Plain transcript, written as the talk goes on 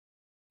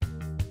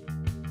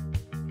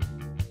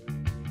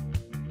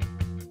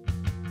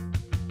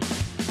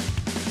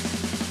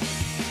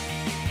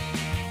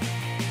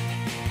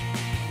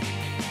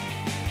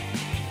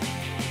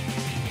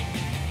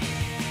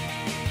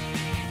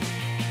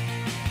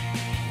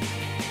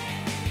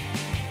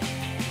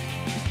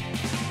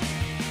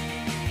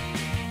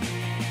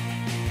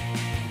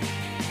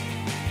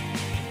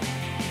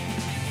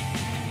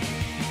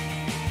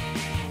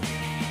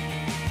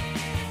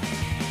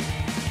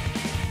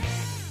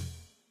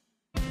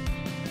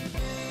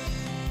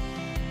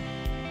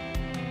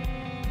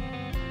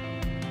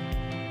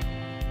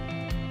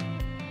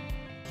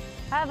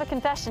I have a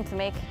confession to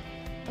make.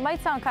 It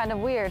might sound kind of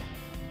weird,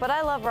 but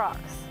I love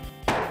rocks.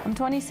 I'm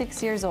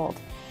 26 years old.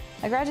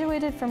 I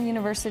graduated from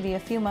university a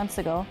few months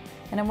ago,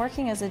 and I'm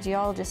working as a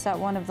geologist at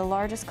one of the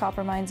largest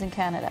copper mines in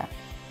Canada.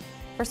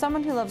 For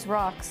someone who loves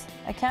rocks,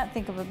 I can't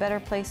think of a better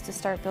place to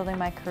start building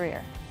my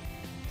career.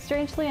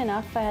 Strangely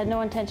enough, I had no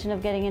intention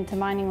of getting into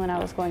mining when I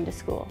was going to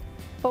school.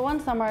 But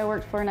one summer I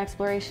worked for an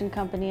exploration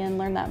company and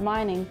learned that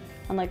mining,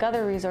 unlike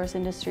other resource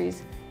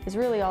industries, is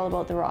really all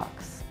about the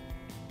rocks.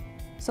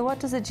 So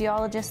what does a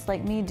geologist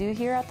like me do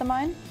here at the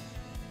mine?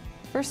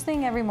 First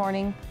thing every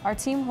morning, our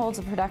team holds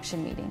a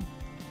production meeting.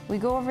 We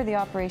go over the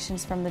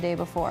operations from the day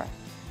before,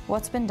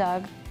 what's been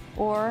dug,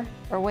 ore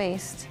or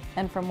waste,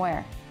 and from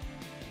where.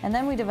 And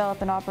then we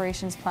develop an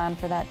operations plan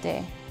for that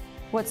day,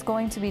 what's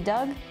going to be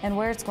dug and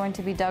where it's going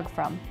to be dug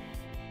from.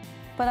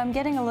 But I'm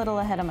getting a little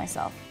ahead of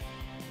myself.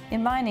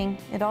 In mining,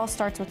 it all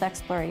starts with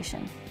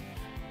exploration.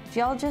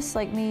 Geologists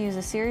like me use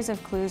a series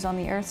of clues on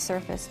the Earth's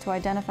surface to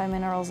identify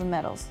minerals and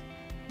metals.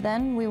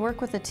 Then we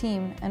work with a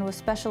team and with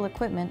special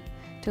equipment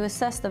to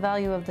assess the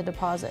value of the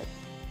deposit.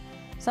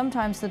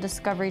 Sometimes the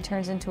discovery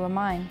turns into a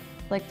mine,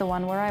 like the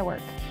one where I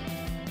work.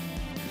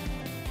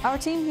 Our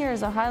team here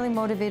is a highly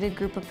motivated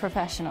group of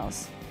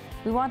professionals.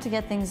 We want to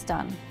get things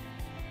done.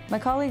 My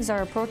colleagues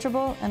are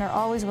approachable and are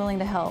always willing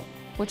to help,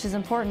 which is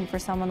important for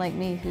someone like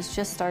me who's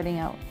just starting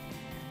out.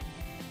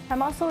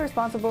 I'm also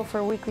responsible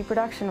for weekly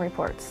production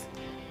reports,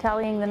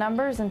 tallying the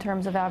numbers in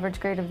terms of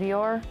average grade of the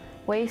ore,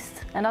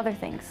 waste, and other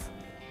things.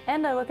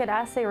 And I look at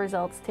assay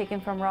results taken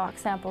from rock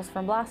samples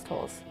from blast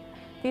holes.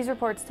 These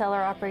reports tell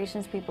our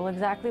operations people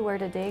exactly where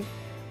to dig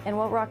and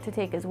what rock to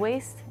take as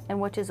waste and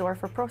which is ore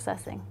for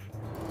processing.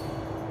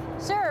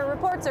 Sure,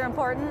 reports are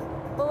important,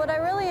 but what I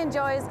really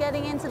enjoy is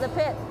getting into the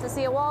pit to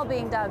see a wall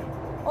being dug,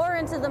 or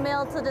into the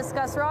mill to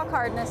discuss rock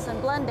hardness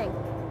and blending.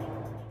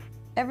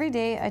 Every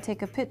day I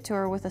take a pit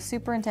tour with a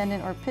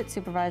superintendent or pit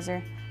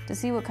supervisor to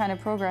see what kind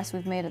of progress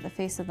we've made at the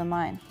face of the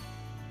mine.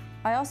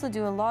 I also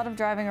do a lot of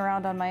driving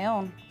around on my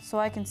own so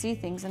I can see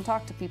things and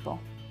talk to people.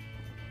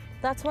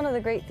 That's one of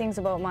the great things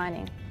about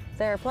mining.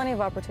 There are plenty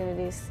of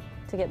opportunities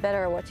to get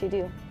better at what you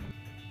do.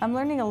 I'm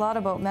learning a lot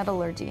about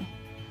metallurgy,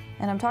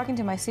 and I'm talking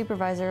to my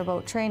supervisor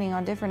about training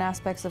on different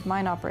aspects of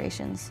mine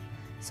operations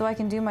so I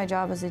can do my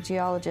job as a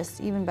geologist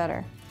even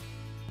better.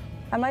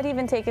 I might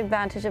even take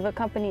advantage of a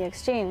company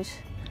exchange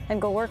and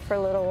go work for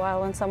a little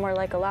while in somewhere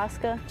like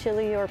Alaska,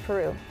 Chile, or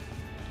Peru.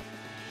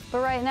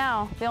 But right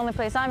now, the only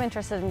place I'm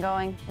interested in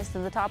going is to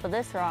the top of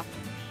this rock.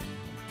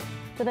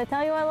 Did I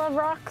tell you I love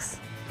rocks?